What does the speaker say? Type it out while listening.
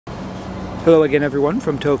Hello again everyone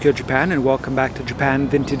from Tokyo, Japan, and welcome back to Japan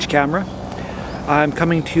Vintage Camera. I'm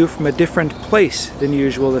coming to you from a different place than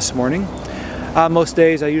usual this morning. Most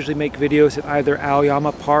days I usually make videos at either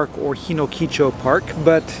Aoyama Park or Hinokicho Park,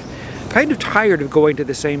 but kind of tired of going to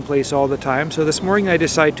the same place all the time, so this morning I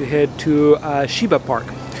decided to head to Shiba Park,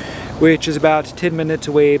 which is about 10 minutes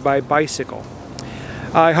away by bicycle.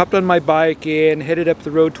 I hopped on my bike and headed up the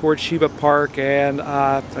road towards Shiba Park, and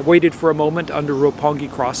I waited for a moment under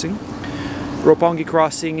Roppongi Crossing. Roppongi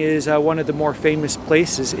Crossing is one of the more famous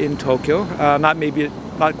places in Tokyo.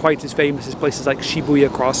 Not quite as famous as places like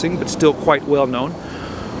Shibuya Crossing, but still quite well known.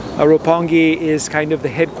 Roppongi is kind of the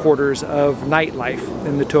headquarters of nightlife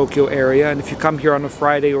in the Tokyo area, and if you come here on a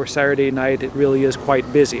Friday or Saturday night, it really is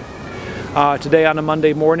quite busy. Today on a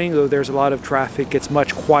Monday morning, though there's a lot of traffic, it's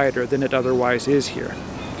much quieter than it otherwise is here.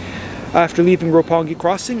 After leaving Roppongi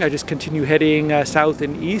Crossing, I just continue heading south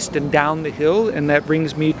and east and down the hill, and that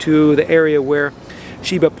brings me to the area where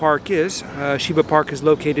Shiba Park is. Shiba Park is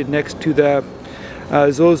located next to the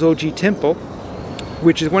Zozoji Temple,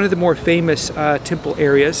 which is one of the more famous temple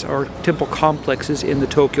areas or temple complexes in the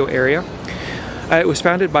Tokyo area. It was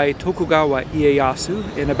founded by Tokugawa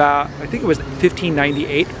Ieyasu in about, I think it was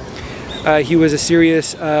 1598. He was a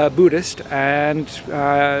serious Buddhist, and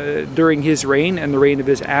during his reign and the reign of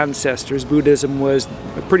his ancestors, Buddhism was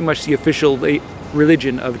pretty much the official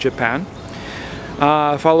religion of Japan.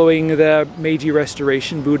 Following the Meiji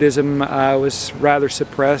Restoration, Buddhism was rather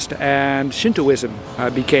suppressed, and Shintoism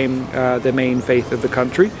became the main faith of the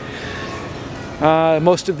country.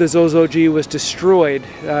 Most of the Zozoji was destroyed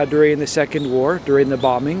during the Second War, during the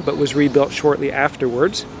bombing, but was rebuilt shortly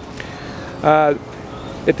afterwards.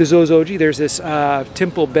 At the Zozoji, there's this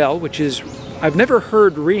temple bell, which is, I've never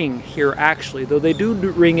heard ring here actually, though they do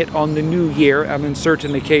ring it on the New Year on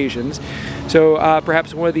certain occasions. So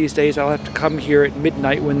perhaps one of these days I'll have to come here at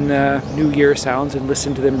midnight when the New Year sounds and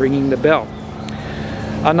listen to them ringing the bell.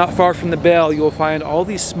 Not far from the bell, you'll find all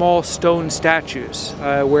these small stone statues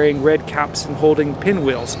wearing red caps and holding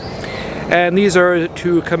pinwheels. And these are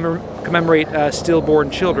to commemorate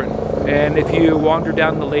stillborn children. And if you wander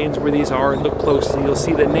down the lanes where these are and look closely, you'll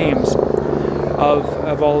see the names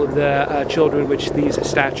of all of the children which these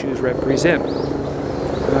statues represent.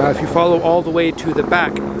 If you follow all the way to the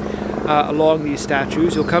back along these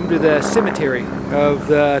statues, you'll come to the cemetery of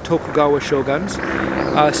the Tokugawa shoguns.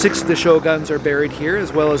 6 of the shoguns are buried here,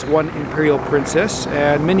 as well as 1 imperial princess,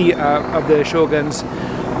 and many of the shoguns'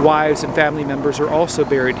 wives and family members are also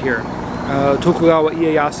buried here. Tokugawa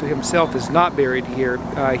Ieyasu himself is not buried here.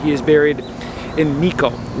 He is buried in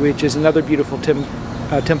Nikko, which is another beautiful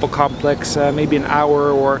temple complex, maybe an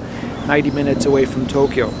hour or 90 minutes away from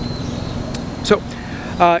Tokyo. So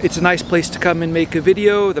it's a nice place to come and make a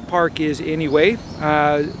video. The park is anyway.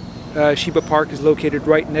 Shiba Park is located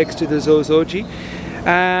right next to the Zozoji,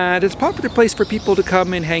 and it's a popular place for people to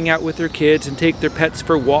come and hang out with their kids and take their pets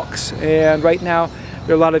for walks. And right now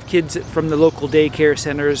there are a lot of kids from the local daycare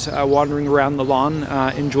centers wandering around the lawn,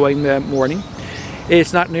 enjoying the morning.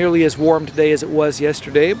 It's not nearly as warm today as it was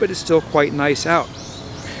yesterday, but it's still quite nice out.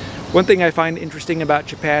 One thing I find interesting about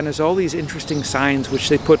Japan is all these interesting signs which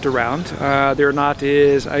they put around. They're not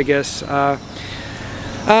as, I guess,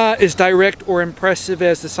 as direct or impressive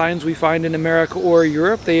as the signs we find in America or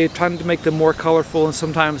Europe. They tend to make them more colorful and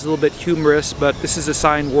sometimes a little bit humorous, but this is a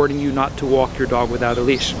sign warning you not to walk your dog without a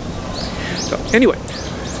leash. So anyway,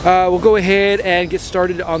 we'll go ahead and get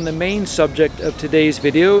started on the main subject of today's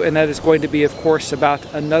video, and that is going to be, of course, about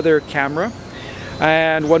another camera,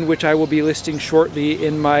 and one which I will be listing shortly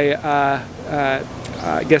in my,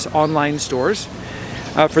 I guess, online stores.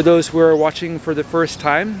 For those who are watching for the first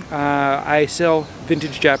time, I sell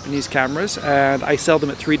vintage Japanese cameras, and I sell them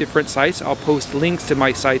at 3 different sites. I'll post links to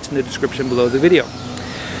my sites in the description below the video.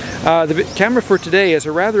 The camera for today is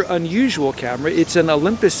a rather unusual camera. It's an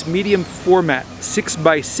Olympus medium format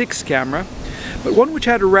 6x6 camera, but one which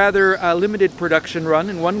had a rather limited production run,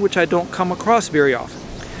 and one which I don't come across very often.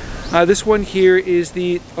 This one here is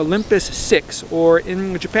the Olympus 6, or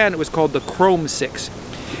in Japan it was called the Chrome 6,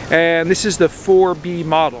 and this is the 4B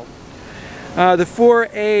model. The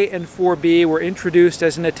 4A and 4B were introduced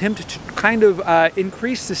as an attempt to kind of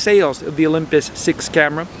increase the sales of the Olympus 6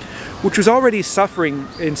 camera, which was already suffering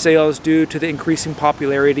in sales due to the increasing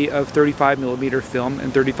popularity of 35mm film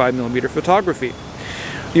and 35mm photography.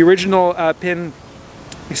 The original Olympus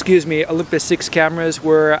 6 cameras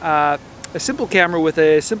were a simple camera with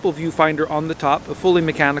a simple viewfinder on the top, a fully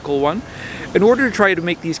mechanical one. In order to try to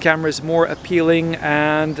make these cameras more appealing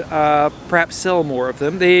and perhaps sell more of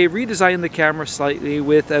them, they redesigned the camera slightly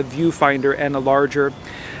with a viewfinder and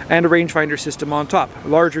a rangefinder system on top, a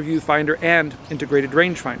larger viewfinder and integrated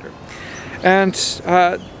rangefinder. And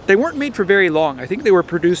they weren't made for very long. I think they were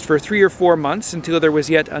produced for 3 or 4 months until there was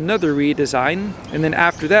yet another redesign. And then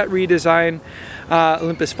after that redesign,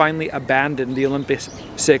 Olympus finally abandoned the Olympus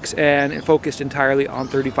 6 and it focused entirely on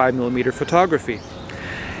 35mm photography.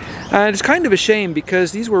 And it's kind of a shame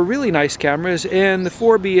because these were really nice cameras, and the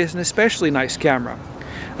 4B is an especially nice camera.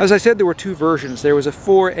 As I said, there were two versions. There was a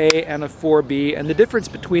 4A and a 4B, and the difference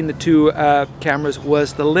between the two cameras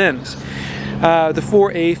was the lens. The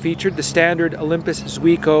 4A featured the standard Olympus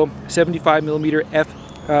Zuiko 75mm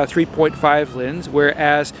f3.5 lens,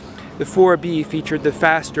 whereas the 4B featured the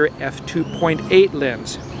faster f2.8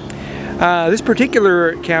 lens. This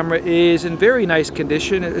particular camera is in very nice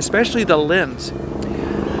condition, especially the lens.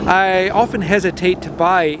 I often hesitate to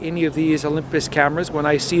buy any of these Olympus cameras when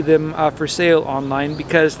I see them for sale online,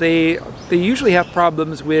 because they usually have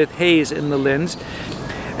problems with haze in the lens.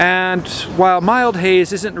 And while mild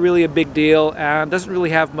haze isn't really a big deal and doesn't really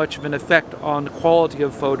have much of an effect on the quality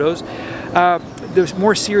of photos, the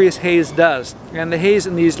more serious haze does. And the haze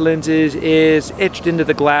in these lenses is etched into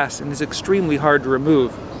the glass and is extremely hard to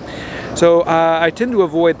remove. So I tend to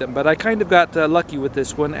avoid them, but I kind of got lucky with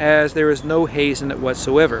this one, as there is no haze in it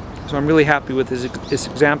whatsoever. So I'm really happy with this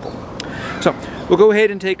example. So we'll go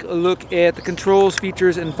ahead and take a look at the controls,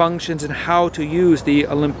 features, and functions and how to use the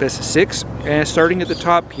Olympus 6. And starting at the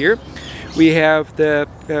top here, we have the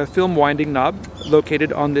film winding knob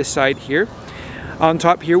located on this side here. On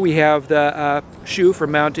top here we have the shoe for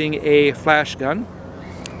mounting a flash gun.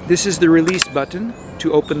 This is the release button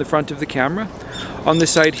to open the front of the camera. On this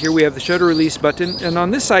side here we have the shutter release button, and on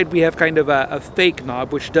this side we have kind of a fake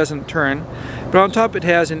knob which doesn't turn, but on top it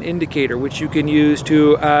has an indicator which you can use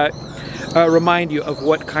to remind you of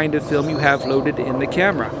what kind of film you have loaded in the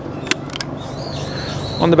camera.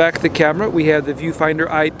 On the back of the camera we have the viewfinder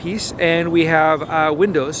eyepiece, and we have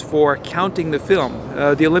windows for counting the film.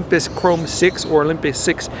 The Olympus Chrome 6 or Olympus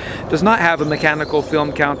 6 does not have a mechanical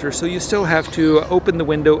film counter, so you still have to open the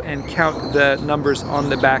window and count the numbers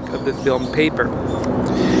on the back of the film paper.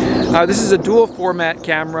 This is a dual format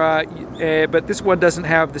camera, but this one doesn't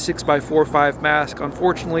have the 6x45 mask,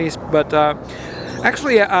 unfortunately, but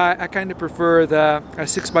actually I kind of prefer the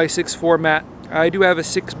 6x6 format. I do have a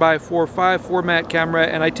 6x45 format camera,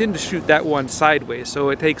 and I tend to shoot that one sideways, so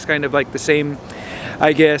it takes kind of like the same,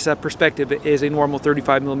 I guess, perspective as a normal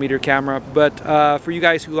 35mm camera. But for you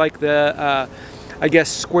guys who like the, I guess,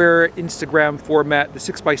 square Instagram format, the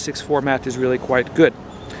 6x6 format is really quite good.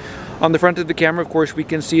 On the front of the camera, of course, we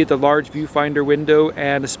can see the large viewfinder window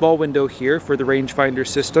and a small window here for the rangefinder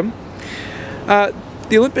system.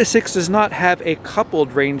 The Olympus 6 does not have a coupled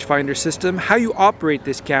rangefinder system. How you operate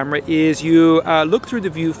this camera is you look through the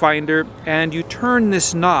viewfinder and you turn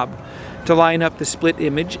this knob to line up the split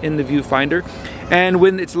image in the viewfinder. And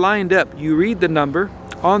when it's lined up, you read the number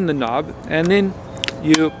on the knob, and then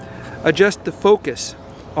you adjust the focus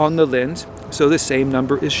on the lens so the same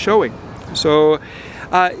number is showing. So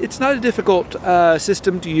it's not a difficult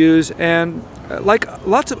system to use, and like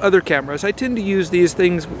lots of other cameras, I tend to use these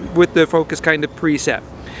things with the focus kind of preset.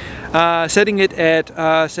 Setting it at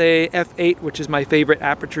say f8, which is my favorite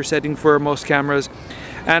aperture setting for most cameras,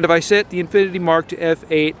 and if I set the infinity mark to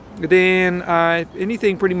f8, then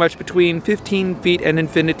anything pretty much between 15 feet and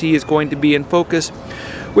infinity is going to be in focus,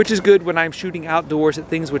 which is good when I'm shooting outdoors at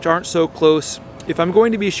things which aren't so close. If I'm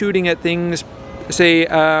going to be shooting at things, say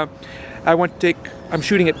I'm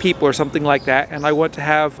shooting at people or something like that, and I want to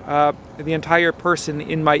have the entire person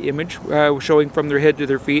in my image showing from their head to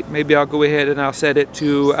their feet, maybe I'll go ahead and I'll set it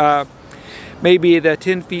to maybe the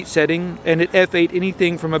 10 feet setting, and at f8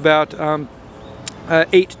 anything from about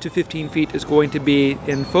 8 to 15 feet is going to be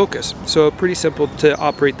in focus. So pretty simple to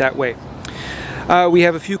operate that way. We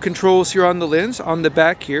have a few controls here on the lens. On the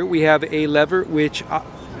back here we have a lever which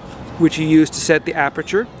you use to set the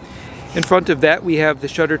aperture. In front of that we have the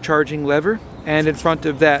shutter charging lever, and in front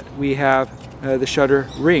of that we have the shutter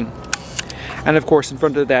ring, and of course in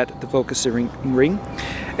front of that the focusing ring.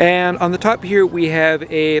 And on the top here we have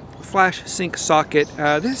a flash sync socket.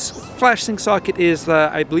 This flash sync socket is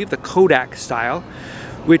I believe the Kodak style,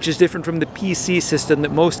 which is different from the PC system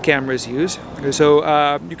that most cameras use.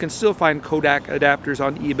 So you can still find Kodak adapters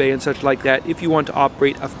on eBay and such like that if you want to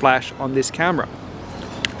operate a flash on this camera.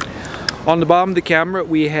 On the bottom of the camera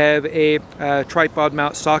we have a tripod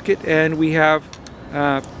mount socket, and we have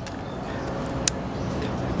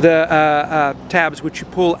the tabs which you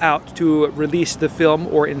pull out to release the film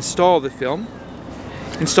or install the film.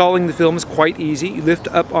 Installing the film is quite easy. You lift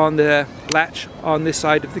up on the latch on this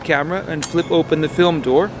side of the camera and flip open the film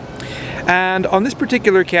door. And on this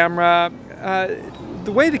particular camera,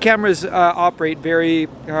 the way the cameras operate vary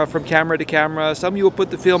from camera to camera. Some you will put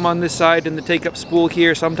the film on this side and the take-up spool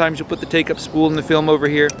here. Sometimes you'll put the take-up spool and the film over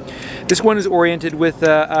here. This one is oriented with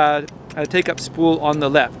a take-up spool on the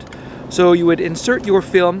left. So you would insert your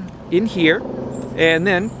film in here and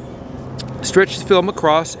then stretch the film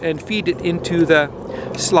across and feed it into the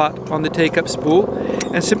slot on the take-up spool,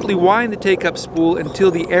 and simply wind the take-up spool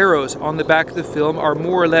until the arrows on the back of the film are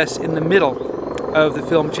more or less in the middle of the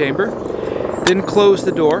film chamber. Then close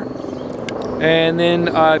the door, and then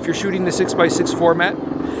if you're shooting the 6x6 format,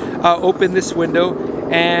 open this window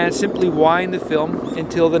and simply wind the film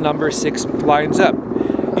until the number 6 lines up.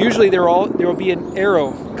 Usually there will be an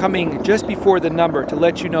arrow coming just before the number to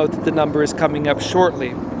let you know that the number is coming up shortly,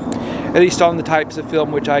 at least on the types of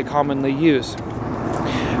film which I commonly use.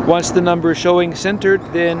 Once the number is showing centered,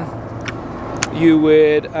 then you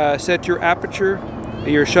would set your aperture,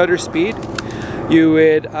 your shutter speed. You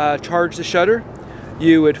would charge the shutter.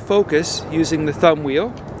 You would focus using the thumb wheel.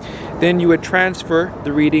 Then you would transfer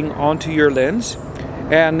the reading onto your lens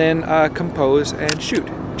and then compose and shoot,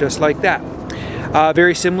 just like that.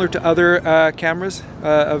 Very similar to other cameras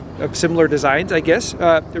of similar designs, I guess.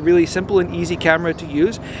 A really simple and easy camera to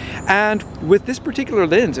use. And with this particular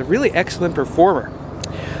lens, a really excellent performer.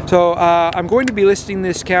 So I'm going to be listing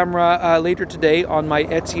this camera later today on my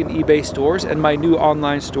Etsy and eBay stores and my new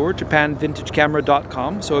online store,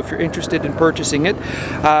 JapanVintageCamera.com. So if you're interested in purchasing it,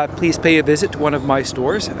 please pay a visit to one of my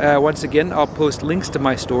stores. Once again, I'll post links to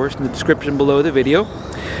my stores in the description below the video.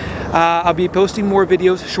 I'll be posting more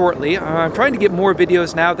videos shortly. I'm trying to get more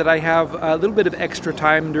videos now that I have a little bit of extra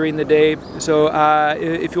time during the day. So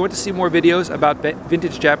if you want to see more videos about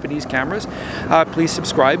vintage Japanese cameras, please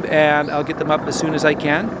subscribe and I'll get them up as soon as I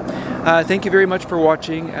can. Thank you very much for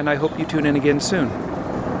watching, and I hope you tune in again soon.